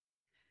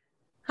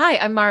Hi,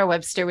 I'm Mara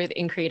Webster with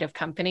In Creative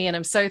Company, and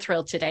I'm so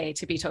thrilled today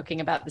to be talking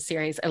about the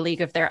series A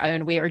League of Their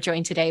Own. We are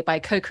joined today by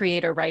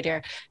co-creator,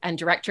 writer, and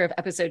director of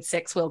episode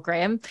 6, Will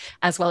Graham,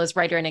 as well as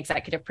writer and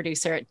executive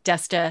producer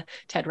Desta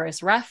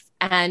Tedros Reff.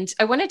 And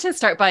I wanted to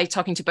start by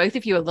talking to both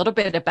of you a little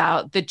bit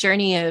about the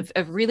journey of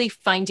really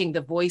finding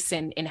the voice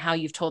in how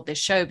you've told this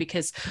show,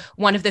 because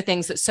one of the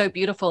things that's so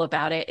beautiful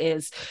about it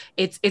is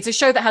it's a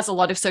show that has a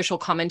lot of social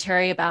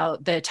commentary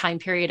about the time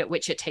period at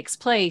which it takes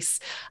place.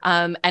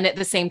 And at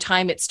the same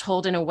time, it's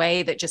told in a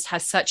way that just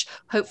has such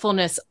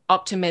hopefulness,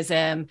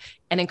 optimism,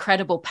 and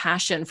incredible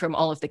passion from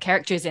all of the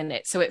characters in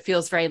it. So it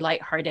feels very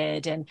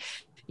lighthearted and,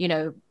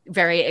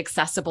 very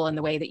accessible in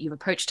the way that you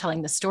approach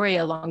telling the story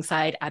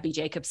alongside Abby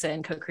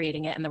Jacobson,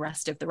 co-creating it, and the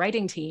rest of the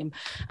writing team.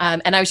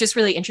 And I was just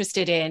really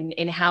interested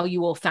in how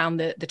you all found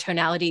the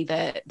tonality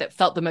that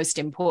felt the most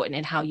important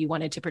and how you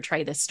wanted to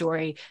portray this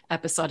story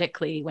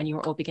episodically when you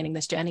were all beginning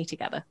this journey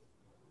together.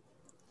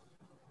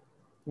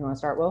 You want to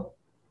start, Will?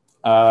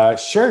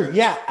 Sure.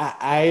 Yeah.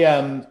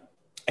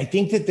 I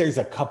think that there's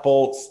a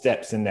couple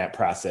steps in that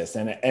process,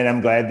 and I'm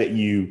glad that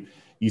you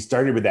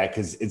started with that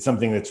because it's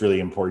something that's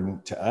really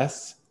important to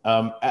us.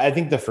 I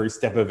think the first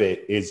step of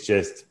it is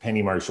just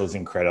Penny Marshall's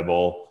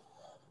incredible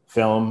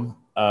film,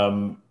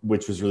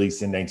 which was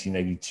released in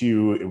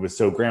 1992. It was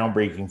so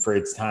groundbreaking for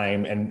its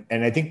time.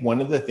 And I think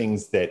one of the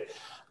things that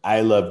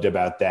I loved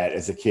about that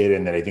as a kid,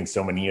 and that I think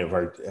so many of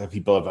our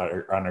people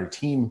on our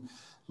team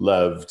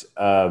loved,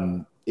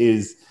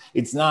 is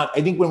it's not,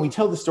 I think when we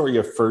tell the story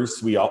of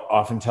first, we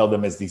often tell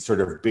them as these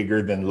sort of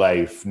bigger than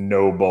life,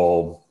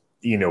 noble,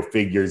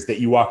 figures that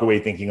you walk away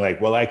thinking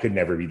like, well, I could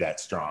never be that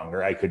strong,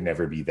 or I could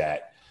never be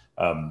that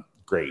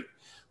great.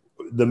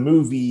 The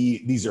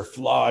movie, these are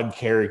flawed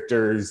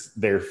characters.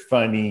 They're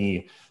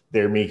funny.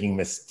 They're making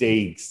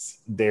mistakes.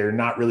 They're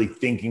not really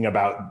thinking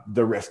about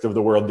the rest of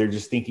the world. They're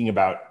just thinking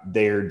about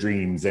their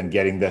dreams and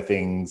getting the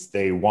things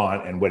they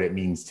want and what it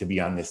means to be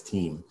on this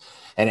team.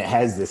 And it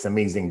has this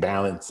amazing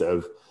balance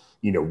of,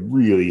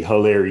 really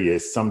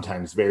hilarious,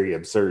 sometimes very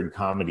absurd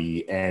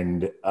comedy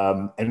and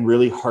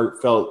really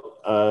heartfelt,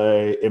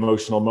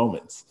 emotional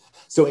moments.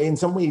 So in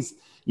some ways,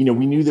 we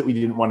knew that we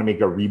didn't want to make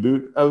a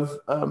reboot of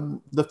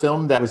the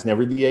film. That was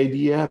never the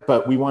idea,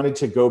 but we wanted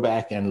to go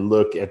back and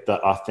look at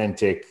the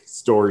authentic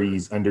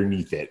stories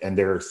underneath it. And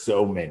there are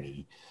so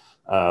many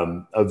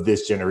of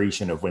this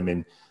generation of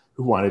women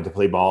who wanted to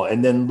play ball,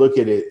 and then look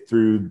at it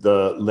through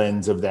the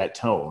lens of that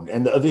tone.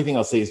 And the other thing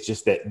I'll say is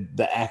just that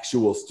the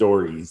actual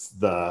stories,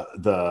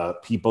 the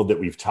people that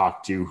we've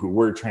talked to who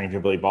were trying to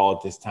play ball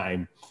at this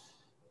time,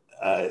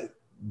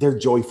 they're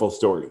joyful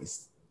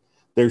stories.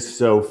 They're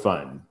so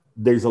fun.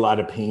 There's a lot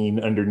of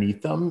pain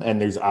underneath them, and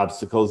there's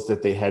obstacles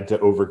that they had to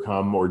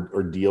overcome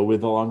or deal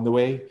with along the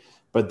way.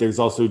 But there's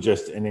also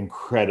just an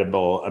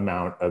incredible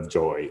amount of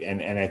joy.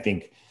 And I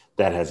think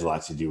that has a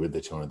lot to do with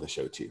the tone of the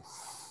show too.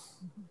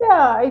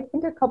 Yeah, I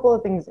think a couple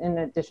of things in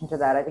addition to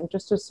that. I think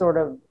just to sort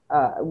of,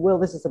 Will,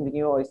 this is something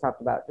you always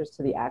talked about, just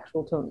to the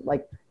actual tone,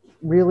 like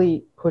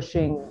really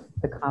pushing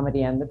the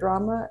comedy and the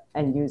drama,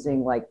 and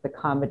using like the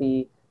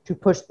comedy to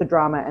push the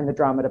drama and the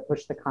drama to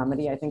push the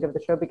comedy, I think, of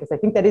the show, because I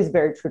think that is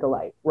very true to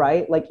life,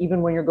 right? Like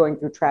even when you're going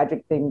through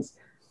tragic things,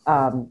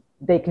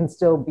 they can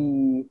still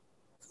be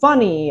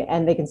funny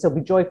and they can still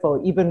be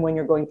joyful. Even when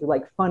you're going through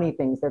like funny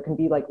things, there can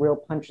be like real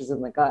punches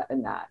in the gut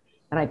in that.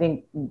 And I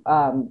think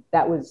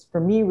that was,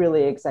 for me,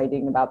 really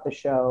exciting about the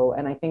show.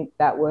 And I think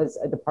that was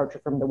a departure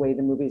from the way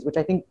the movies, which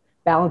I think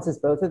balances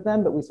both of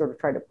them, but we sort of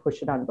try to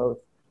push it on both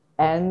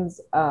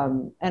ends.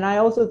 And I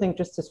also think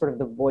just to sort of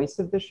the voice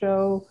of the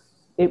show,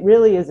 it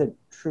really is a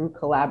true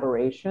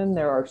collaboration.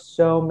 There are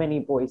so many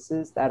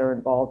voices that are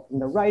involved in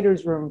the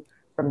writer's room,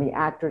 from the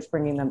actors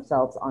bringing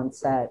themselves on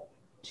set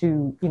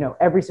to,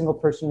 every single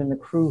person in the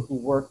crew who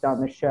worked on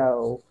the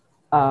show.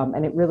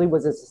 And it really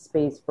was as a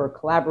space for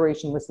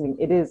collaboration, listening.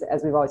 It is,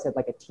 as we've always said,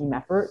 like a team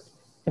effort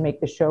to make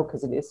the show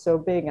because it is so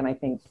big. And I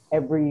think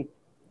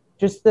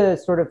just the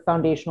sort of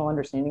foundational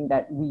understanding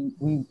that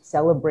we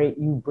celebrate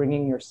you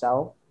bringing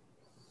yourself,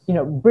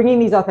 bringing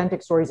these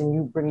authentic stories and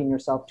you bringing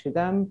yourself to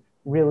them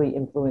really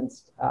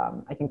influenced,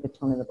 I think, the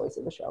tone and the voice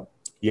of the show.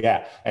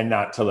 Yeah. And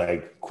not to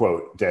like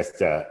quote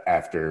Desta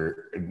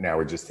after, now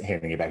we're just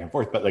handing it back and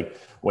forth, but like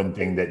one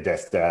thing that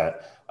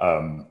Desta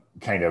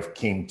kind of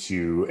came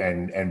to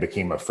and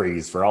became a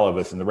phrase for all of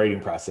us in the writing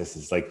process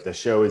is like, the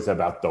show is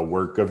about the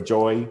work of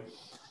joy.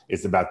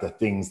 It's about the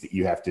things that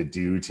you have to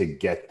do to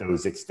get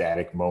those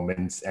ecstatic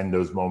moments and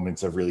those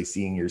moments of really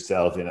seeing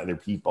yourself in other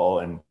people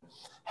and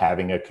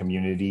having a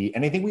community.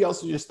 And I think we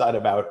also just thought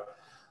about,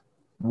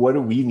 what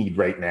do we need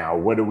right now?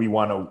 What do we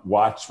want to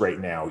watch right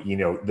now?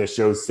 The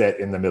show's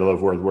set in the middle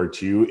of World War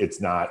II. It's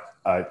not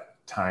a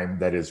time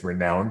that is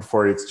renowned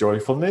for its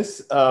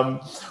joyfulness.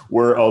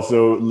 We're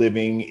also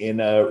living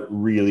in a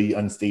really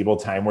unstable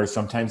time where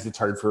sometimes it's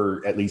hard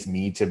for at least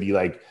me to be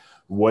like,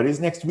 what is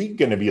next week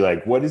going to be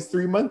like? What is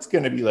 3 months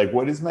going to be like?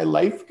 What is my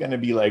life going to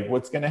be like?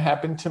 What's going to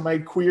happen to my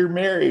queer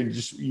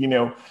marriage?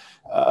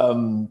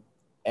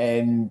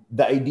 And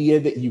the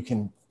idea that you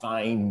can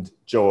find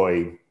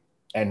joy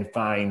and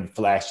find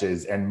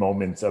flashes and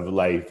moments of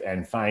life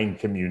and find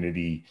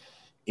community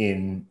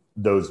in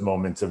those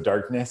moments of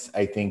darkness,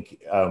 I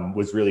think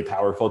was really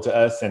powerful to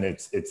us. And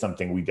it's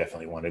something we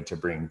definitely wanted to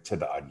bring to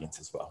the audience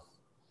as well.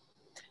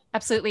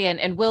 Absolutely.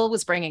 And Will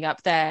was bringing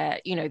up there,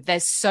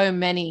 there's so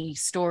many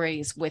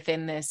stories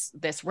within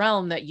this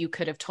realm that you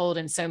could have told,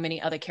 and so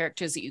many other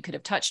characters that you could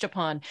have touched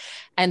upon.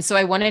 And so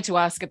I wanted to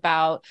ask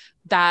about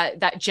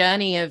that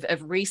journey of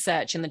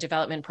research in the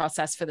development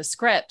process for the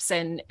scripts,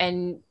 and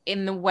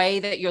in the way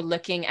that you're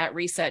looking at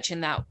research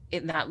in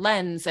that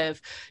lens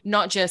of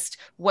not just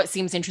what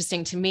seems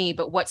interesting to me,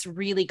 but what's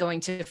really going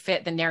to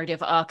fit the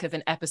narrative arc of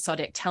an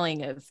episodic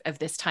telling of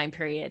this time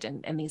period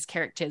and these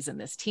characters and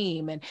this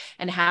team,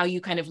 and how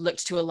you kind of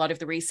looked to a lot of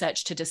the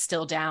research to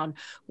distill down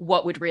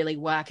what would really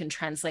work and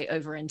translate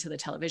over into the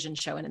television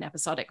show in an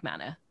episodic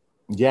manner.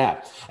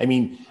 Yeah. I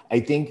mean, I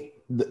think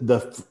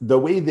the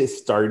way this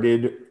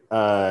started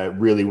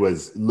really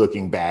was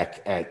looking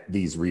back at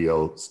these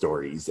real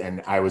stories.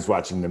 And I was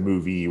watching the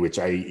movie, which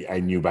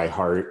I knew by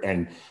heart.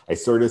 And I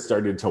sort of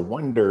started to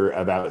wonder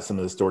about some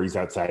of the stories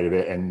outside of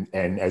it.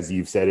 And as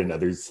you've said, and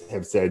others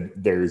have said,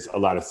 there's a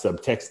lot of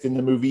subtext in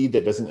the movie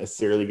that doesn't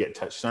necessarily get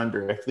touched on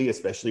directly,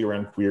 especially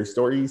around queer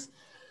stories.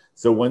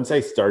 So once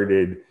I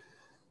started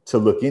to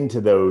look into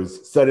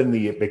those,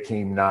 suddenly it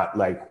became not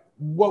like,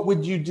 what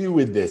would you do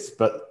with this?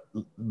 But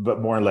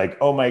more like,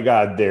 oh my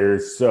God,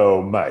 there's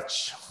so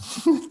much.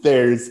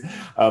 There's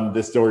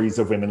the stories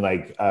of women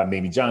like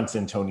Mamie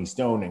Johnson, Toni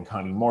Stone, and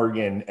Connie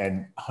Morgan,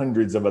 and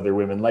hundreds of other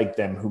women like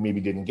them who maybe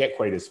didn't get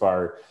quite as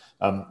far.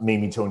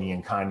 Mamie, Toni,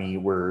 and Connie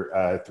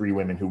were three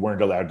women who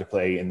weren't allowed to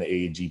play in the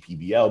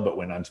AAGPBL, but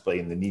went on to play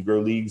in the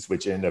Negro Leagues,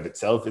 which in and of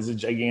itself is a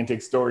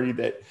gigantic story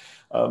that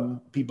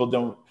people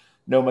don't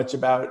know much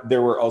about.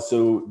 There were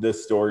also the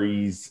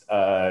stories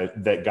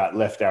that got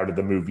left out of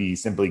the movie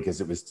simply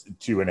because it was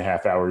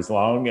 2.5 hours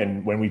long.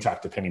 And when we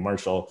talked to Penny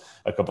Marshall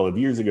a couple of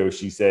years ago,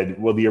 she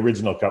said, well, the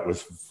original cut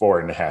was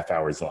 4.5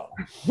 hours long.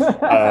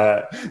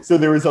 So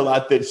there was a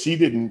lot that she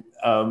didn't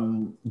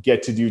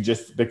get to do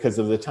just because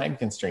of the time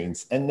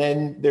constraints. And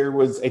then there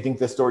was, I think,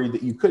 the story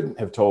that you couldn't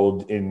have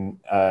told in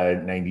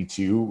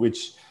 92,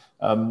 which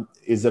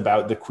is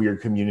about the queer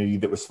community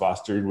that was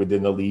fostered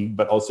within the league,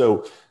 but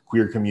also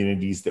queer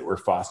communities that were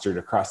fostered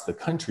across the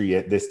country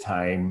at this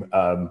time,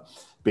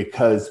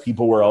 because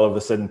people were all of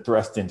a sudden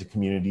thrust into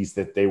communities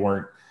that they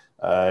weren't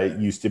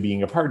used to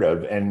being a part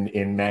of. And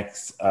in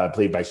Max,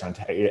 played by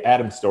Shantae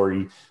Adams'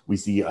 story, we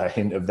see a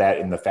hint of that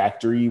in The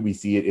Factory. We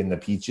see it in The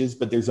Peaches,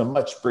 but there's a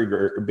much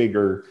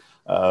bigger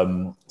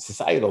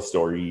societal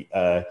story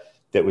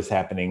that was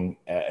happening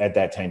at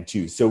that time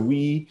too. So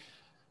we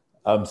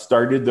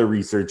started the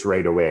research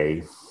right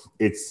away.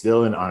 It's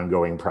still an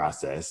ongoing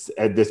process.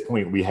 At this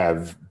point, we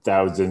have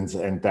thousands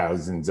and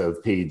thousands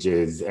of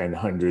pages and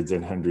hundreds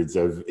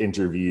of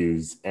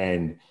interviews.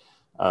 And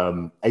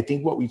I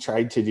think what we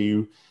tried to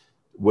do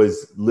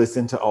was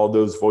listen to all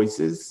those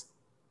voices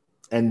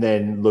and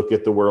then look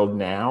at the world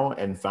now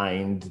and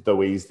find the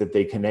ways that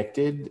they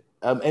connected.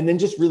 And then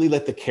just really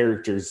let the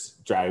characters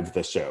drive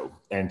the show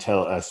and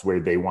tell us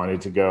where they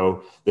wanted to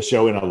go. The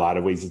show, in a lot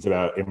of ways, is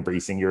about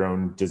embracing your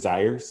own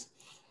desires.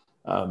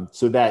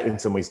 So that in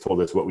some ways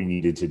told us what we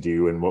needed to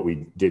do and what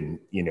we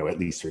didn't, at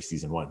least for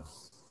season 1.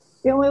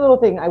 The only little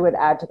thing I would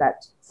add to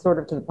that, sort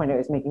of to the point I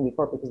was making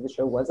before, because the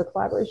show was a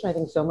collaboration, I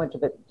think so much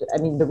of it,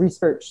 the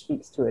research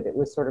speaks to it. It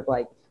was sort of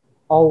like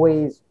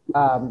always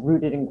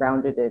rooted and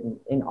grounded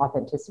in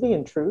authenticity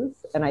and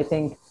truth. And I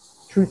think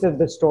truth of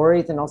the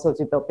stories, and also as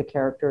we built the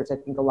characters, I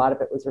think a lot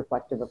of it was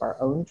reflective of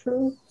our own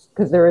truth,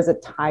 because there is a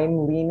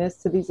timeliness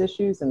to these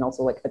issues and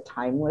also like a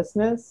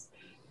timelessness.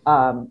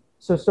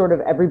 So sort of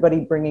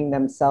everybody bringing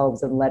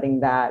themselves and letting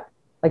that,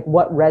 like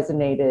what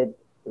resonated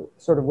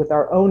sort of with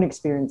our own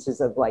experiences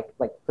of like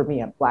for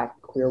me, a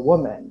Black queer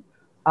woman,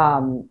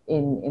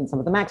 in some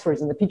of the Max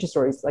stories and the Peaches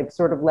stories, like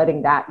sort of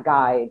letting that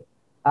guide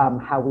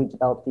how we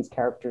developed these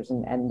characters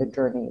and the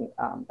journey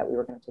that we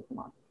were going to take them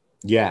on.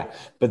 Yeah,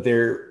 but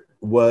there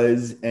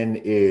was and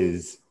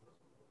is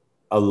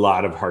a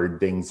lot of hard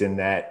things in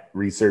that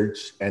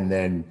research, and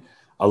then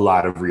a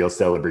lot of real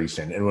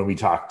celebration. And when we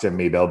talked to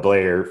Maybelle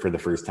Blair for the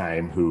first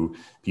time, who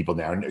people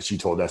now, she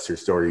told us her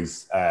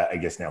stories, I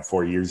guess now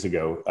 4 years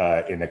ago,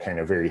 in a kind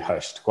of very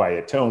hushed,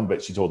 quiet tone,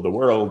 but she told the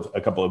world a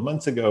couple of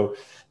months ago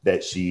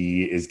that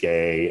she is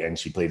gay and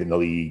she played in the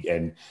league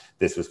and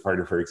this was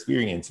part of her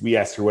experience. We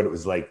asked her what it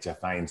was like to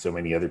find so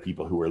many other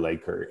people who were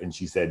like her, and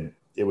she said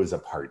it was a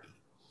party.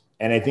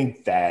 And I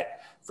think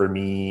that for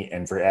me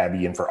and for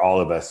Abby and for all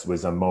of us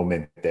was a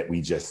moment that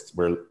we just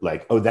were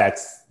like, oh,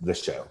 that's the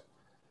show.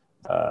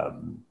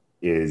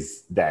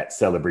 Is that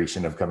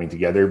celebration of coming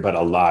together, but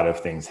a lot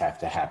of things have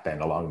to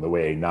happen along the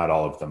way, not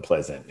all of them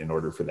pleasant, in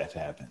order for that to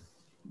happen.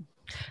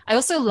 I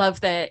also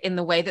love that in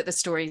the way that the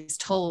story is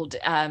told,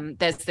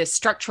 there's this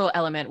structural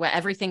element where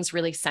everything's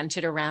really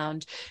centered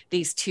around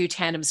these two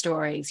tandem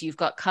stories. You've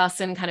got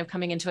Carson kind of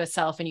coming into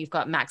herself, and you've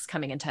got Max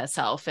coming into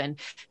herself, and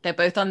they're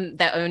both on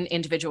their own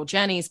individual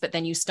journeys, but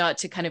then you start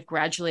to kind of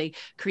gradually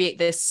create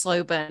this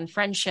slow burn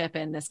friendship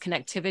and this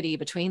connectivity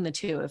between the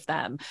two of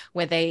them,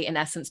 where they in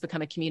essence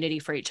become a community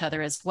for each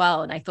other as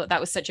well. And I thought that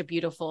was such a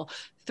beautiful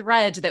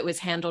thread that was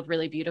handled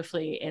really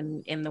beautifully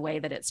in the way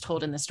that it's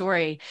told in the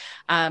story.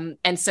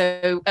 And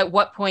so at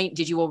what point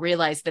did you all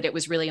realize that it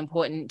was really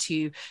important to,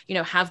 you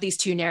know, have these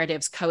two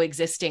narratives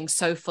coexisting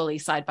so fully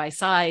side by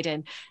side?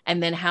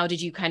 And then how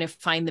did you kind of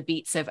find the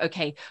beats of,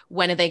 okay,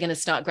 when are they going to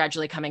start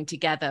gradually coming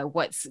together?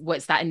 What's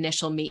that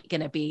initial meet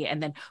going to be?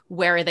 And then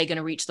where are they going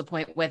to reach the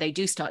point where they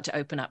do start to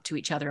open up to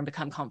each other and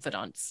become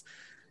confidants?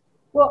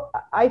 Well,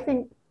 I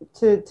think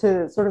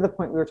to sort of the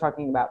point we were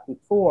talking about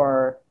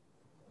before,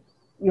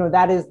 you know,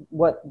 that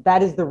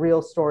is the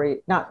real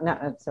story, not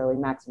necessarily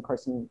Max and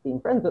Carson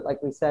being friends, but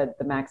like we said,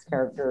 the Max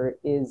character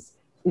is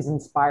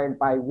inspired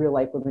by real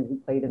life women who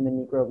played in the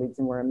Negro Leagues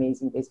and were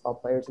amazing baseball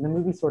players. And the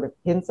movie sort of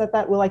hints at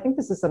that. Well, I think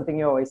this is something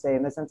you always say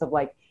in the sense of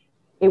like,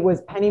 it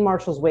was Penny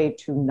Marshall's way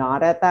to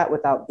nod at that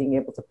without being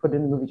able to put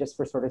in the movie just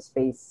for sort of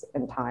space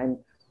and time.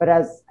 But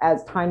as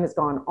time has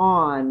gone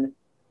on,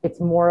 it's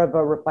more of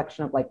a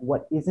reflection of like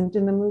what isn't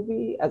in the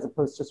movie as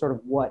opposed to sort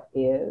of what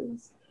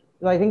is.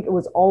 So I think it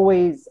was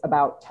always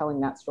about telling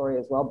that story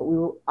as well. But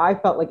I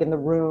felt like in the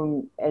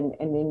room and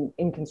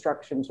in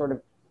construction, sort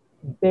of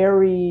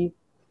very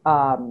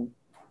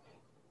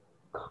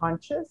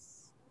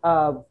conscious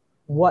of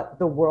what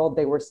the world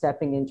they were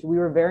stepping into. We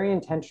were very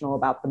intentional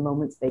about the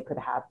moments they could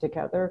have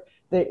together.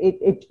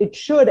 It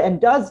should and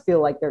does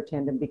feel like they're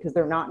tandem because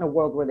they're not in a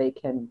world where they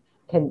can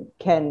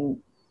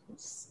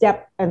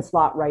step and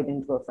slot right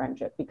into a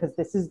friendship because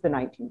this is the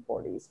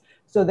 1940s.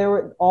 So there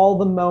were all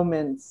the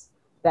moments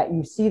that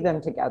you see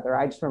them together.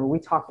 I just remember we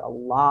talked a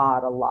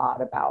lot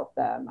about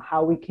them,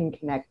 how we can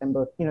connect them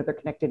both, you know, they're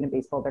connected in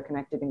baseball, they're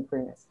connected in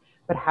queerness,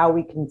 but how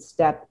we can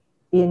step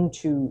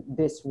into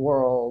this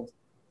world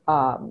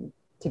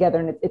together.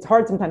 And it's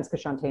hard sometimes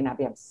because Shantae and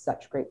Abby have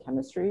such great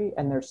chemistry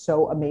and they're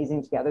so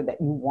amazing together that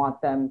you want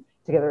them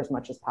together as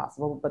much as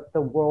possible, but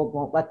the world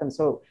won't let them.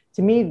 So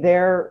to me,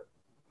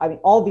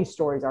 all these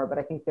stories are, but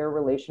I think their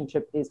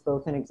relationship is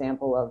both an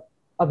example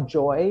of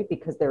joy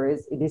because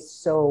it is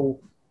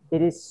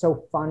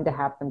so fun to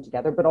have them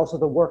together, but also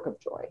the work of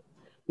joy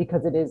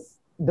because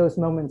those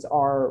moments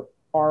are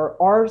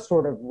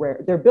sort of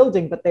rare. They're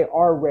building, but they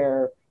are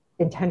rare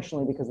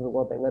intentionally because of the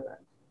world they live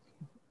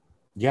in.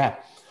 Yeah,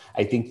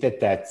 I think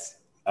that's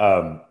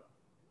so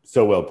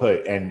well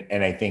put.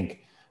 And I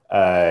think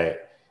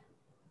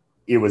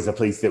it was a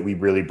place that we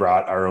really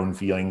brought our own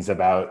feelings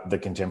about the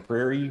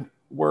contemporary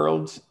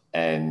world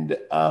and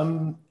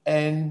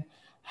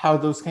how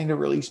those kind of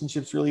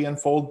relationships really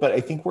unfold. But I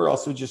think we're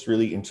also just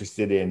really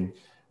interested in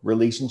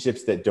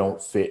relationships that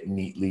don't fit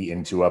neatly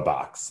into a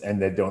box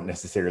and that don't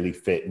necessarily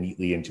fit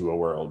neatly into a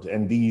world.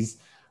 And these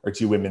are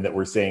two women that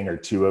we're saying are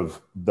two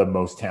of the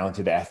most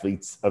talented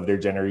athletes of their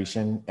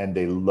generation. And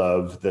they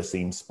love the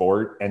same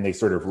sport and they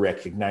sort of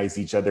recognize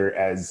each other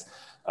as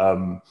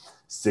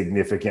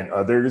significant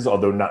others,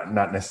 although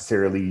not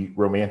necessarily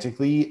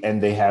romantically.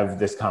 And they have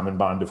this common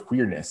bond of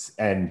queerness.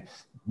 And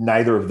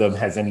neither of them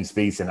has any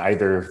space in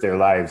either of their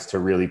lives to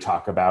really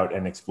talk about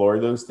and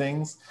explore those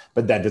things.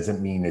 But that doesn't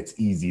mean it's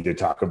easy to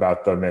talk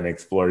about them and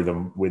explore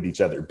them with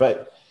each other.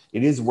 But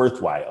it is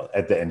worthwhile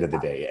at the end of the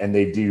day. And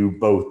they do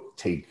both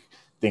take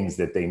things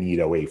that they need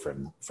away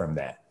from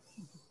that.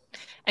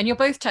 And you're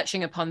both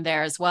touching upon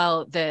there as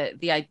well,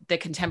 the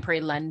contemporary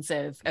lens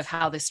of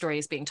how this story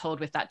is being told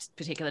with that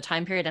particular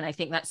time period. And I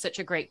think that's such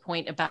a great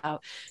point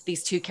about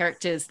these two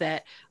characters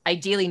that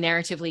ideally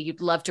narratively you'd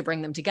love to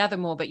bring them together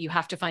more, but you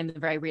have to find the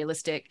very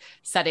realistic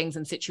settings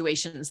and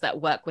situations that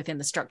work within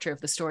the structure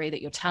of the story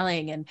that you're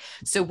telling. And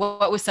so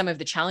what were some of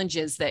the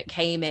challenges that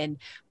came in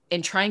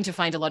trying to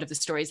find a lot of the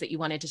stories that you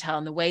wanted to tell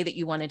and the way that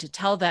you wanted to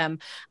tell them,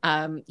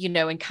 you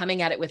know, and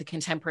coming at it with a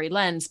contemporary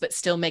lens, but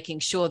still making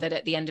sure that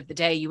at the end of the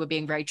day, you were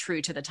being very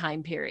true to the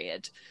time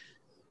period?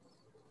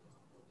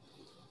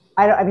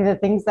 I mean, the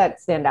things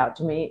that stand out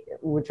to me,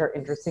 which are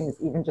interesting, is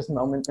even just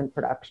moments in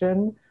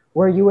production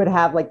where you would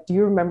have, like, do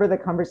you remember the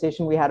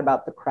conversation we had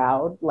about the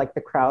crowd, like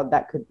the crowd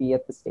that could be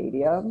at the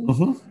stadium?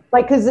 Mm-hmm.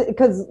 Like,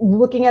 because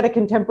looking at a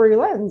contemporary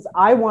lens,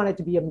 I want it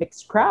to be a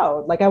mixed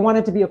crowd. Like, I want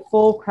it to be a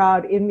full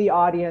crowd in the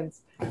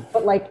audience,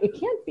 but like, it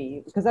can't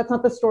be because that's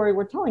not the story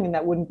we're telling, and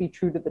that wouldn't be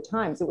true to the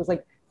times. It was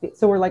like,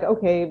 so we're like,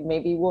 okay,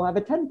 maybe we'll have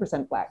a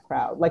 10% Black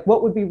crowd. Like,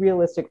 what would be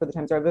realistic for the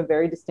times? So I have a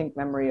very distinct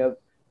memory of,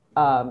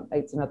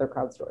 it's another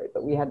crowd story,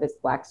 but we had this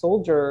Black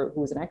soldier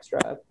who was an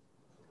extra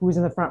who was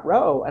in the front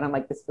row. And I'm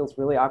like, this feels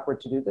really awkward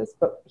to do this,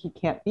 but he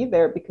can't be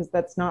there because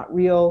that's not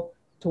real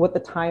to what the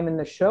time in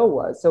the show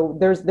was. So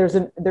there's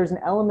an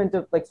element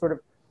of like sort of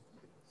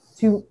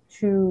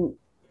to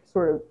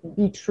sort of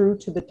be true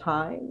to the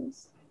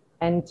times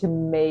and to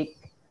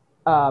make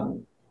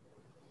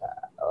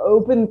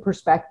open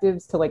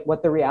perspectives to like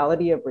what the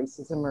reality of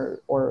racism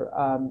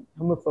or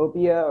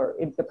homophobia or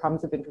the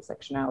problems of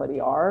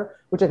intersectionality are,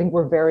 which I think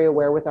we're very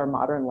aware with our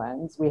modern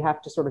lens. We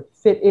have to sort of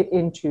fit it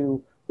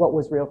into what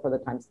was real for the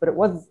times, but it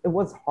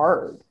was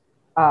hard.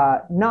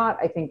 Not,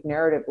 I think,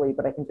 narratively,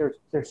 but I think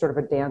there's sort of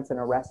a dance and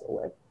a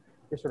wrestle with.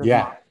 There's sort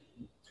of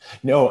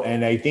No,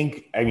 and I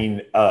think, I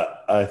mean,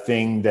 a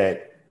thing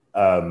that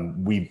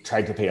we've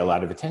tried to pay a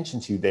lot of attention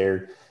to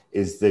there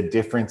is the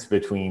difference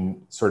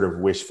between sort of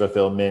wish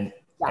fulfillment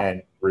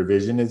and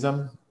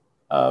revisionism.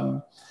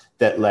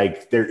 That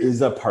like there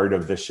is a part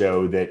of the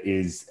show that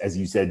is, as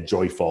you said,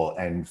 joyful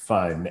and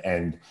fun.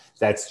 And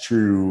that's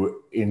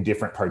true in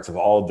different parts of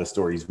all of the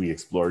stories we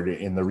explored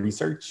in the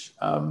research.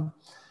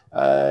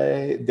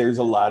 There's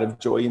a lot of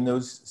joy in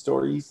those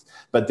stories,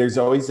 but there's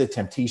always a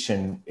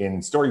temptation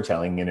in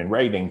storytelling and in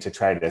writing to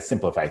try to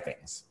simplify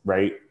things,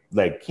 right?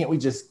 Like, can't we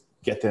just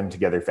get them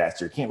together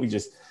faster? Can't we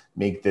just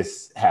make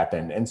this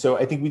happen? And so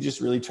I think we just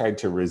really tried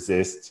to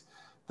resist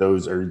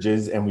those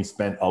urges, and we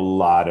spent a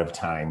lot of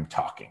time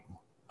talking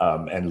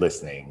and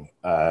listening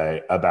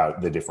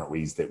about the different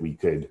ways that we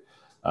could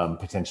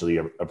potentially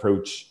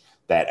approach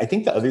that. I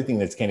think the other thing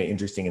that's kind of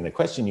interesting in the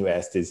question you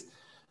asked is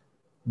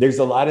there's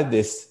a lot of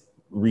this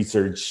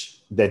research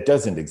that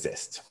doesn't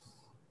exist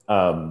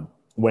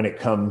when it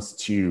comes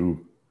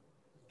to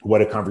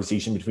what a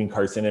conversation between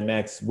Carson and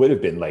Max would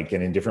have been like.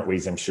 And in different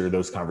ways, I'm sure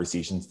those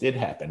conversations did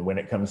happen. When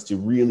it comes to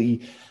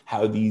really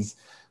how these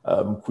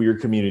queer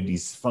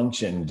communities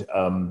functioned,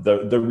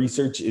 the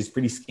research is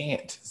pretty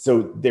scant.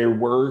 So there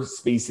were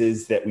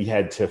spaces that we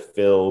had to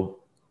fill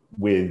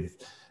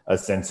with a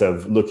sense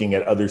of looking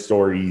at other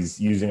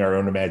stories, using our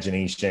own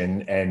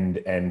imagination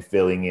and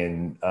filling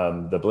in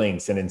the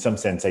blanks. And in some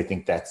sense, I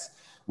think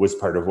was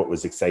part of what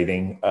was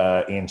exciting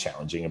and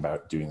challenging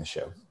about doing the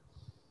show.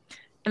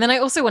 And then I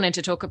also wanted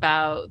to talk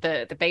about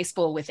the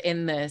baseball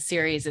within the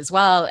series as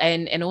well,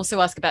 and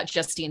also ask about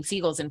Justine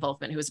Siegel's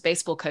involvement, who was a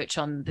baseball coach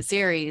on the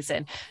series.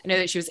 And I know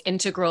that she was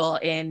integral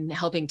in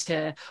helping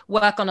to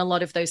work on a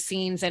lot of those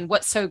scenes. And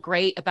what's so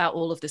great about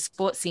all of the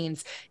sports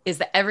scenes is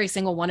that every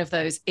single one of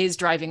those is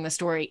driving the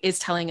story, is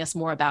telling us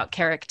more about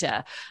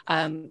character.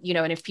 And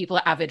if people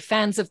are avid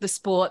fans of the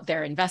sport,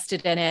 they're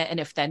invested in it. And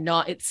if they're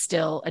not, it's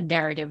still a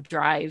narrative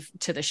drive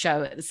to the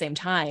show at the same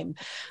time.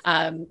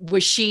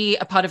 Was she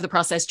a part of the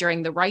process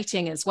during the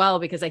writing as well?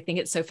 Because I think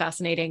it's so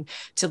fascinating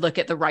to look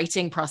at the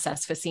writing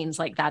process for scenes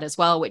like that as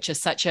well, which is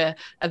such a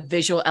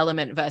visual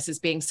element versus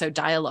being so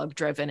dialogue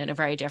driven in a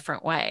very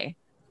different way.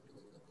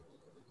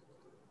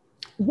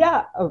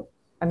 Yeah.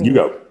 I mean, you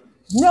go.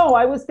 No,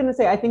 I was going to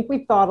say, I think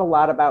we thought a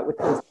lot about with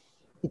this,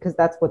 because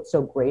that's what's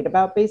so great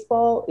about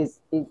baseball is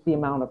the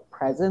amount of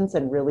presence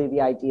and really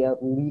the idea of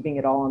leaving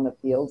it all on the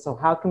field. So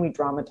how can we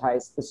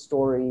dramatize the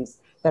stories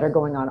that are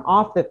going on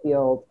off the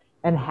field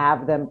and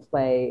have them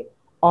play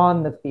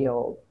on the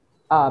field?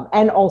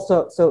 And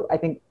also, so I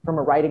think from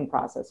a writing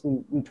process,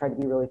 we try to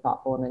be really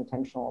thoughtful and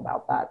intentional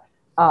about that.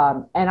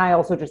 And I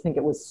also just think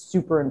it was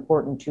super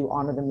important to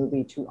honor the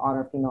movie, to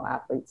honor female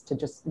athletes,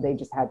 they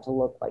just had to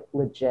look like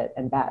legit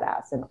and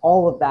badass. And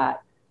all of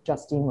that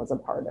Justine was a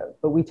part of.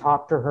 But we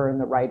talked to her in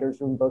the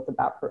writer's room, both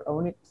about her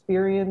own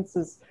experience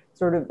as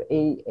sort of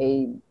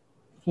a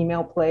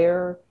female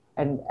player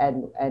and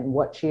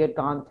what she had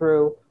gone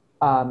through.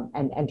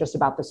 And just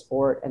about the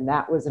sport. And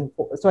that was,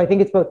 so I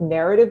think it's both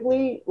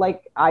narratively,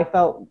 like I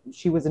felt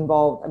she was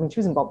involved. I mean, she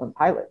was involved in the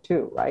pilot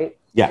too, right?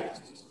 Yeah.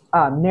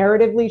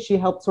 Narratively, she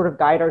helped sort of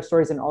guide our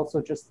stories and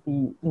also just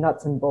the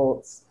nuts and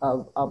bolts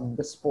of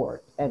the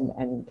sport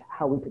and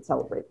how we could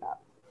celebrate that.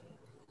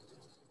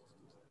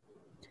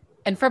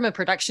 And from a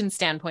production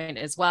standpoint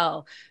as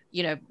well,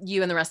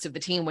 you and the rest of the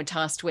team were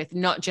tasked with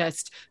not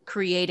just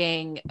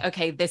creating,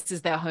 okay, this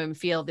is their home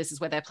field, this is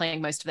where they're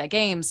playing most of their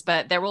games,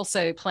 but they're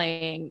also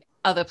playing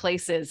other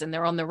places and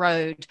they're on the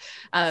road.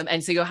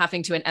 And so you're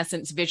having to, in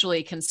essence,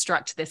 visually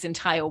construct this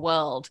entire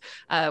world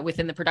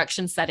within the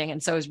production setting.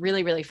 And so I was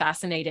really, really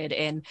fascinated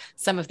in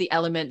some of the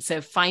elements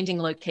of finding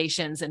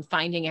locations and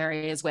finding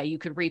areas where you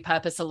could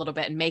repurpose a little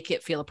bit and make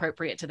it feel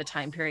appropriate to the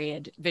time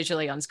period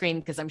visually on screen,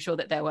 because I'm sure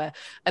that there were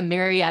a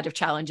myriad of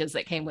challenges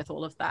that came with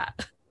all of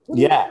that.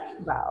 Yeah,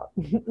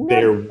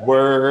 there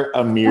were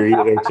a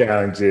myriad of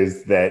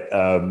challenges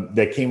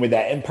that came with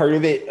that. And part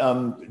of it,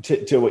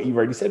 to what you've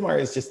already said, Mara,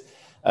 is just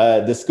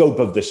the scope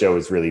of the show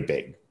is really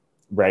big,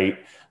 right?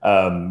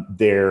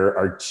 There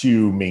are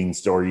two main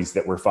stories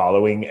that we're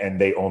following,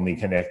 and they only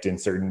connect in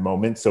certain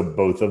moments. So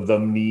both of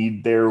them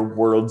need their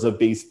worlds of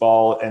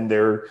baseball and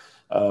their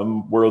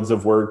worlds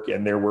of work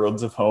and their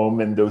worlds of home,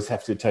 and those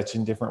have to touch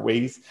in different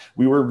ways.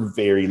 We were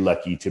very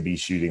lucky to be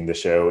shooting the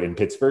show in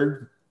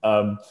Pittsburgh,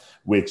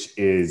 which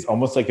is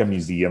almost like a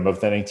museum of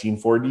the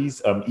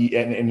 1940s,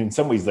 and in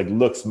some ways like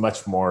looks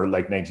much more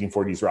like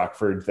 1940s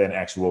Rockford than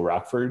actual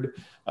Rockford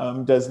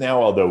does now,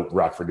 although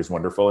Rockford is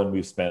wonderful and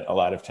we've spent a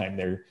lot of time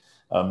there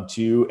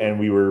too. And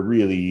we were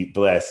really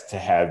blessed to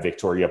have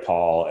Victoria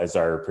Paul as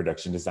our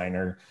production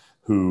designer,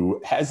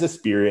 who has a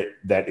spirit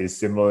that is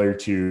similar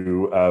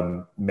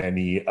to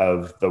many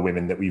of the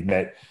women that we've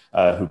met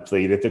who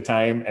played at the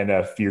time, and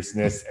a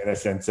fierceness and a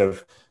sense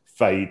of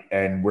fight,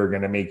 and we're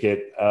going to make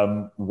it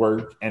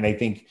work. And I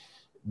think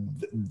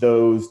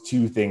those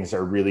two things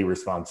are really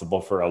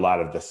responsible for a lot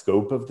of the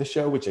scope of the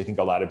show, which I think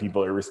a lot of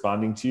people are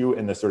responding to,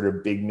 and the sort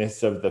of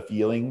bigness of the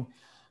feeling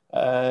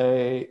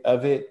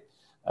of it.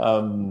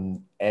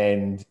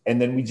 And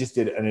then we just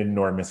did an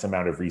enormous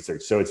amount of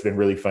research. So it's been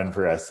really fun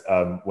for us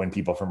when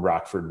people from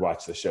Rockford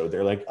watch the show.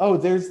 They're like, oh,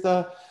 there's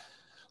the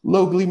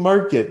Logley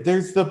Market,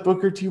 there's the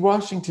Booker T.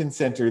 Washington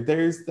Center,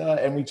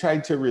 and we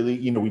tried to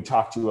really, we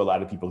talked to a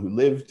lot of people who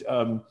lived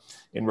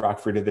in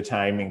Rockford at the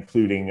time,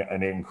 including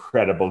an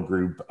incredible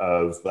group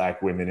of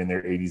Black women in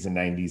their 80s and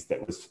 90s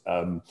that was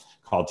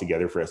called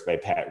together for us by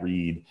Pat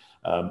Reed,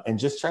 and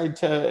just tried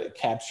to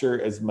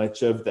capture as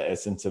much of the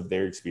essence of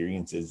their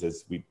experiences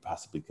as we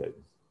possibly could.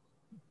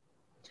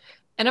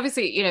 And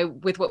obviously,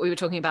 with what we were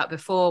talking about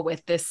before,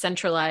 with this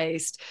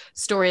centralized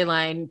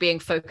storyline being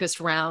focused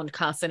around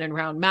Carson and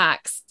around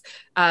Max,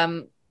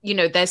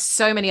 there's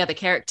so many other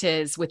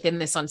characters within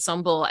this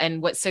ensemble.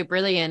 And what's so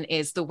brilliant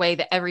is the way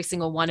that every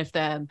single one of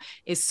them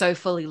is so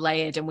fully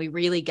layered, and we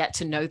really get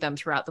to know them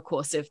throughout the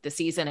course of the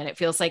season. And it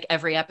feels like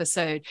every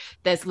episode,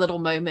 there's little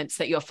moments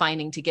that you're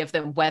finding to give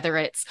them, whether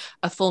it's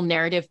a full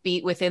narrative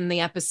beat within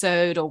the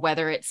episode, or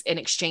whether it's an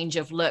exchange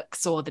of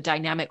looks, or the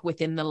dynamic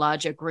within the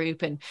larger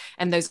group. And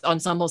those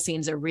ensemble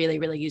scenes are really,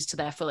 really used to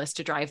their fullest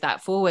to drive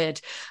that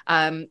forward.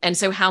 And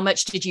so how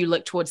much did you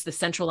look towards the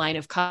central line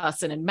of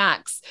Carson and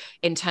Max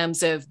in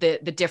terms of the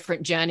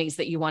different journeys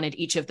that you wanted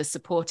each of the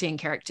supporting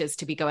characters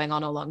to be going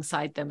on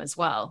alongside them as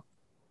well?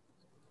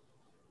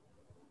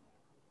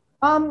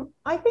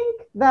 I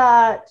think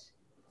that,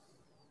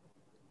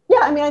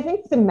 I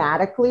think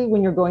thematically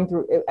when you're going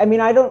through it,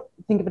 I don't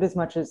think of it as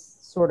much as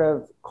sort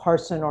of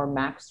Carson or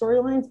Max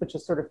storylines, but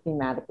just sort of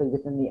thematically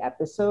within the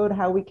episode,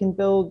 how we can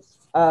build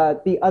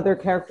the other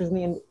characters and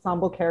the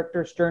ensemble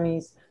characters'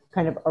 journeys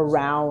kind of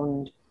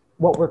around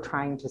what we're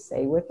trying to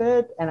say with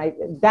it.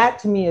 And that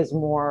to me is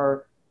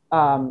more,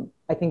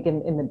 I think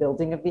in the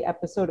building of the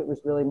episode, it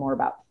was really more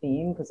about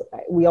theme, because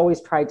we always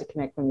tried to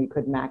connect when we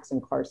could Max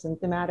and Carson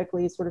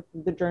thematically, sort of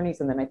the journeys.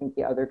 And then I think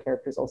the other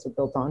characters also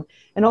built on.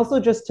 And also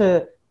just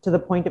to the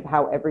point of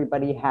how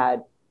everybody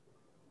had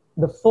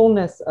the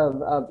fullness of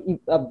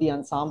the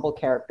ensemble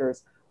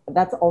characters.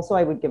 That's also,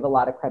 I would give a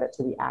lot of credit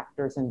to the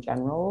actors in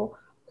general,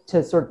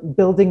 to sort of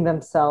building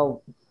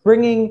themselves,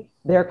 bringing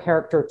their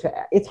character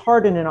to, it's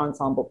hard in an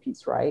ensemble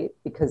piece, right?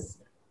 Because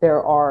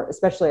there are,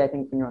 especially I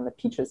think when you're on the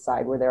Peaches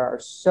side, where there are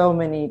so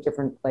many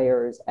different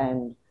players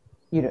and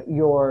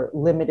you're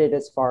limited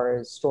as far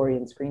as story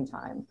and screen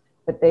time,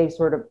 but they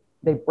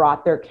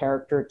brought their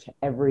character to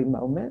every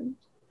moment.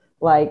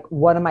 Like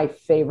one of my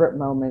favorite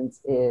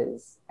moments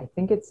is, I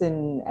think it's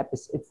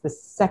it's the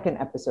second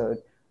episode,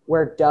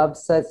 where Dove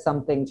says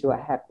something to a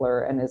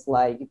heckler and is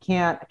like,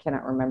 I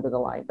cannot remember the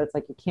line, but it's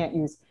like, you can't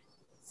use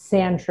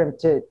sand shrimp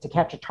to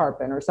catch a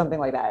tarpon or something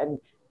like that.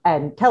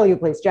 And Kelly, who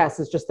plays Jess,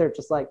 is just there,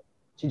 just like,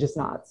 she just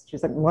nods.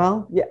 She's like,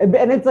 well, yeah.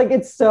 And it's like,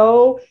 it's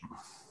so,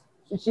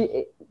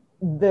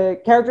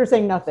 the character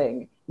saying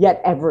nothing,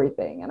 yet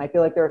everything. And I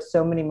feel like there are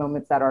so many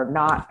moments that are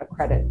not a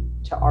credit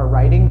to our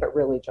writing, but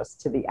really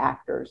just to the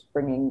actors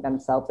bringing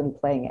themselves and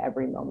playing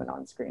every moment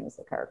on screen as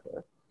a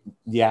character.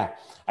 Yeah,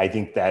 I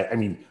think that,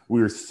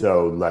 we're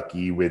so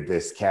lucky with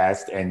this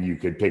cast, and you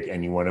could pick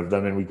any one of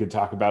them and we could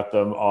talk about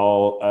them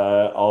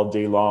all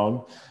day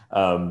long.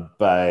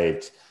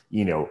 But,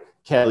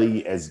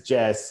 Kelly as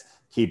Jess,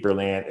 Kate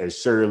Berlant as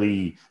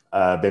Shirley,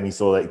 Benny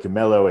Sola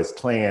Camelo as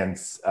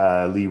Clance,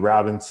 Lee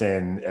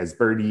Robinson as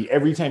Birdie.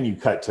 Every time you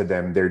cut to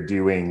them, they're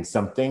doing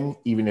something,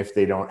 even if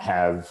they don't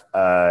have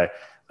a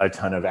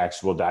ton of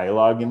actual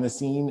dialogue in the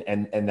scene,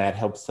 and that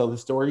helps tell the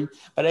story.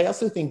 But I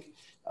also think,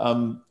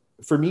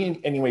 for me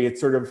anyway,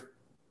 it's sort of,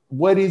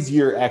 what is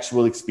your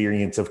actual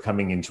experience of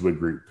coming into a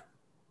group?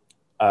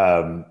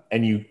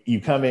 And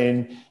you come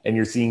in and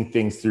you're seeing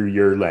things through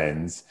your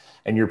lens,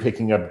 and you're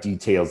picking up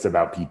details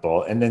about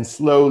people. And then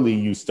slowly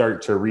you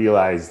start to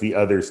realize the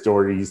other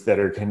stories that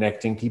are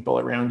connecting people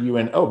around you.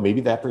 And, oh,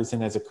 maybe that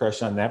person has a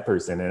crush on that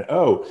person. And,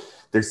 oh,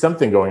 there's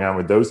something going on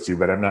with those two,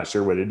 but I'm not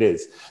sure what it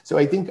is. So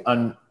I think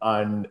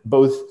on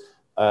both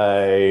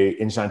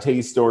in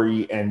Shantae's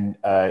story and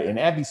in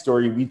Abby's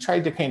story, we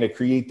tried to kind of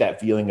create that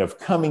feeling of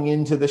coming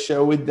into the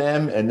show with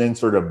them and then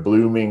sort of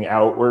blooming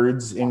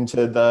outwards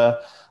into the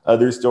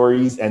other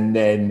stories. And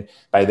then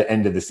by the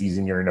end of the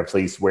season, you're in a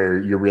place where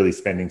you're really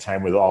spending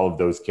time with all of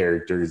those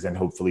characters, and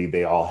hopefully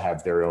they all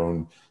have their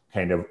own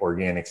kind of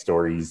organic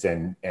stories,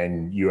 and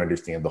you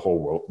understand the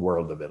whole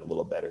world of it a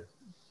little better.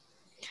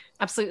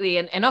 Absolutely.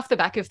 And off the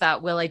back of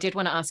that, Will, I did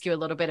want to ask you a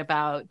little bit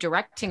about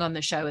directing on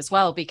the show as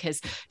well, because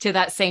to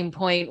that same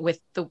point with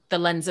the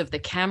lens of the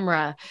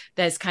camera,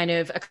 there's kind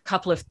of a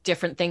couple of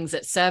different things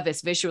that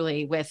service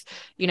visually with,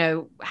 you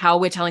know, how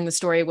we're telling the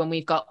story when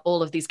we've got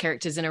all of these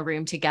characters in a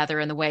room together,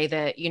 and the way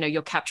that, you know,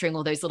 you're capturing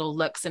all those little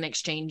looks and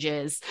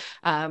exchanges,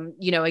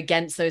 you know,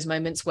 against those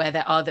moments where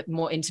there are the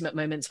more intimate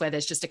moments where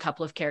there's just a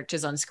couple of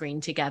characters on screen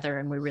together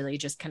and we're really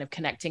just kind of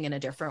connecting in a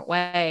different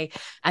way.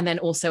 And then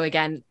also,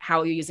 again,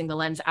 how you're using the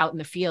lens out in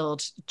the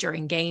field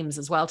during games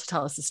as well to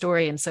tell us the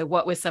story. And so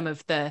what were some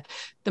of the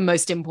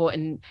most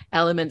important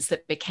elements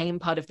that became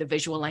part of the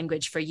visual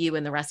language for you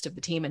and the rest of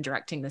the team in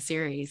directing the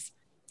series?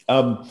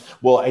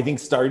 Well, I think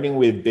starting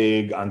with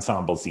big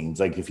ensemble scenes,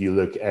 like if you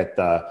look at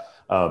the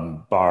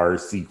bar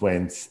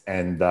sequence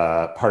and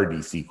the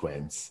party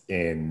sequence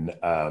in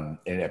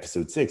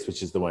episode 6,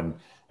 which is the one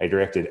I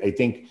directed, I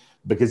think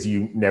because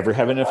you never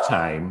have enough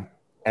time,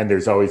 and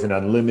there's always an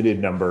unlimited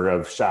number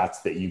of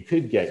shots that you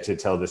could get to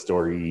tell the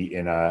story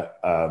in a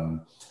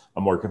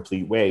more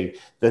complete way.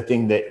 The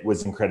thing that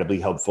was incredibly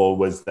helpful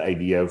was the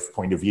idea of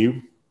point of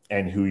view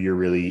and who you're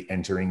really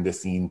entering the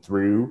scene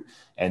through.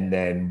 And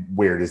then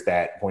where does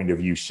that point of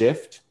view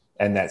shift?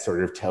 And that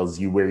sort of tells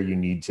you where you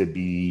need to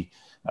be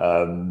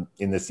in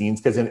the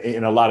scenes. Because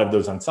in a lot of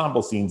those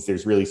ensemble scenes,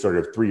 there's really sort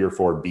of 3 or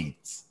 4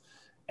 beats.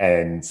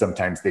 And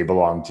sometimes they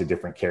belong to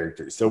different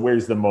characters. So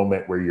where's the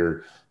moment where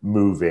you're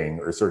moving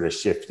or sort of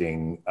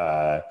shifting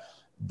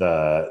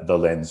the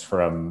lens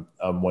from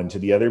one to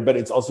the other? But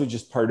it's also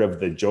just part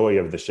of the joy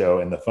of the show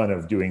and the fun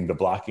of doing the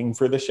blocking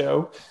for the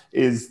show,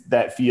 is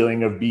that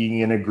feeling of being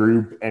in a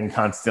group and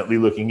constantly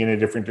looking in a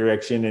different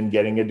direction and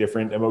getting a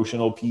different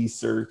emotional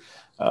piece or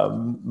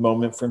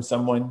moment from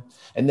someone.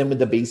 And then with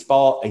the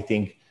baseball, I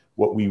think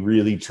what we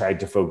really tried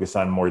to focus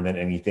on more than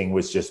anything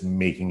was just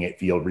making it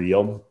feel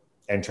real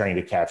and trying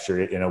to capture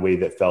it in a way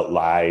that felt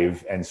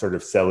live and sort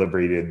of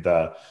celebrated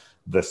the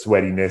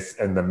sweatiness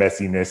and the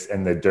messiness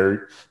and the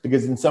dirt.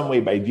 Because in some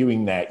way, by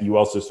doing that, you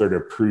also sort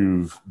of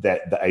prove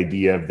that the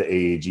idea of the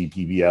AAG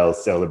PBL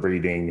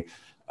celebrating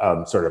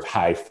sort of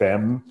high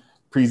femme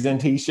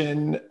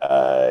presentation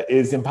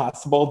is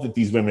impossible, that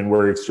these women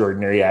were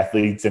extraordinary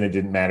athletes and it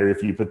didn't matter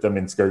if you put them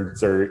in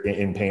skirts or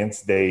in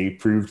pants. They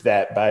proved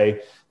that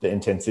by the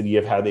intensity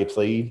of how they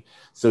played.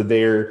 So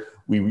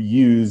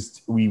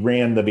we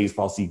ran the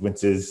baseball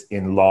sequences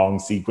in long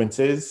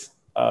sequences,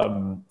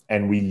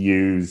 and we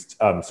used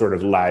sort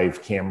of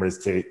live cameras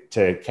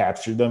to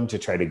capture them to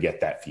try to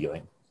get that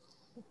feeling.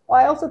 Well,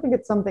 I also think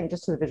it's something,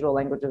 just to the visual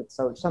language of it,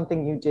 so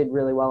something you did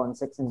really well in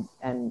 6,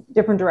 and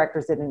different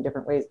directors did in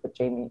different ways, but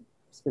Jamie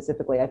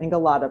specifically, I think a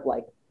lot of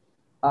like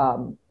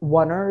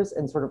oneers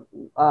and sort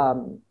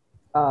of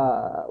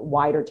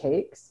wider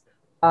takes,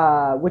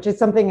 which is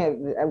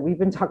something we've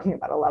been talking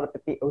about a lot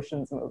with the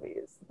Ocean's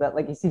movies, that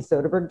like you see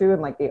Soderbergh do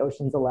in like the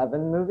Ocean's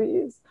 11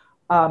 movies,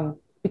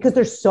 because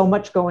there's so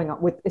much going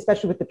on,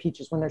 especially with the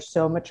Peaches, when there's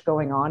so much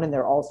going on and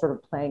they're all sort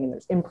of playing and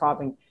there's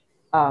improving.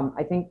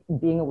 I think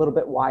being a little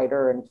bit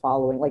wider and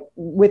following, like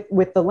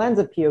with the lens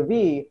of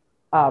POV,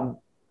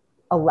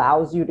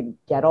 allows you to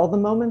get all the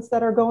moments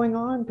that are going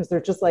on, because they're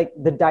just like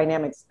the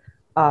dynamics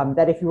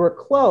that if you were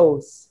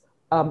close,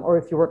 or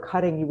if you were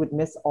cutting, you would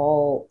miss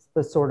all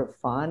the sort of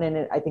fun.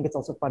 And I think it's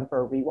also fun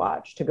for a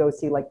rewatch to go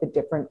see like the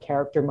different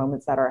character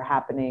moments that are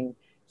happening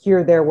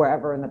here, there,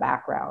 wherever in the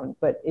background.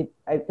 But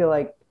I feel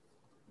like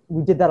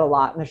we did that a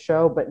lot in the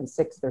show, but in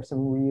 6, there's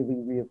some really,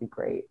 really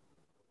great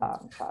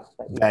shots.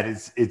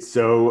 It's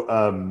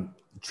so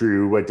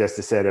true what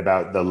Desta said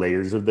about the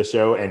layers of the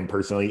show. And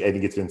personally, I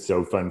think it's been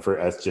so fun for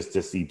us just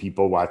to see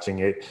people watching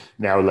it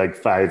now like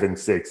 5 and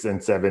 6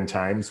 and 7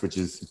 times, which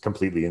is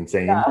completely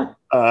insane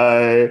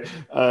to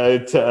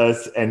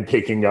us, and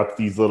picking up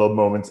these little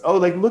moments. Oh,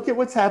 like, look at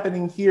what's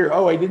happening here.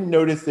 Oh, I didn't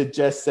notice that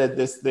Jess said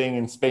this thing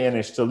in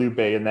Spanish to Lupe,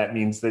 and that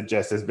means that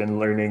Jess has been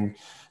learning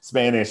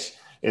Spanish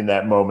in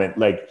that moment.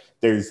 Like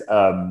there's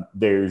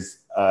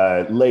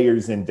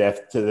layers and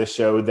depth to the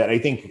show that I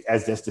think,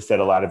 as Desta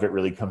said, a lot of it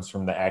really comes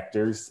from the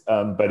actors,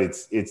 but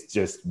it's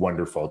just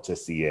wonderful to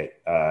see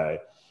it,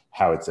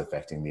 how it's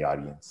affecting the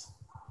audience.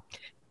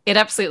 It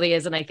absolutely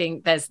is. And I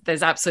think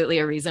there's absolutely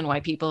a reason why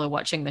people are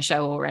watching the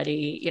show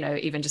already, you know,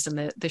 even just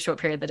in the short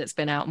period that it's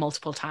been out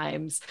multiple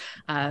times.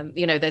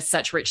 You know, there's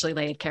such richly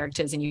layered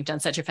characters, and you've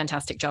done such a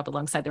fantastic job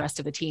alongside the rest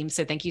of the team.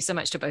 So thank you so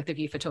much to both of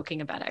you for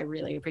talking about it. I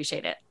really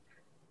appreciate it.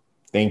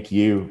 Thank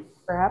you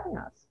for having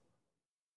us.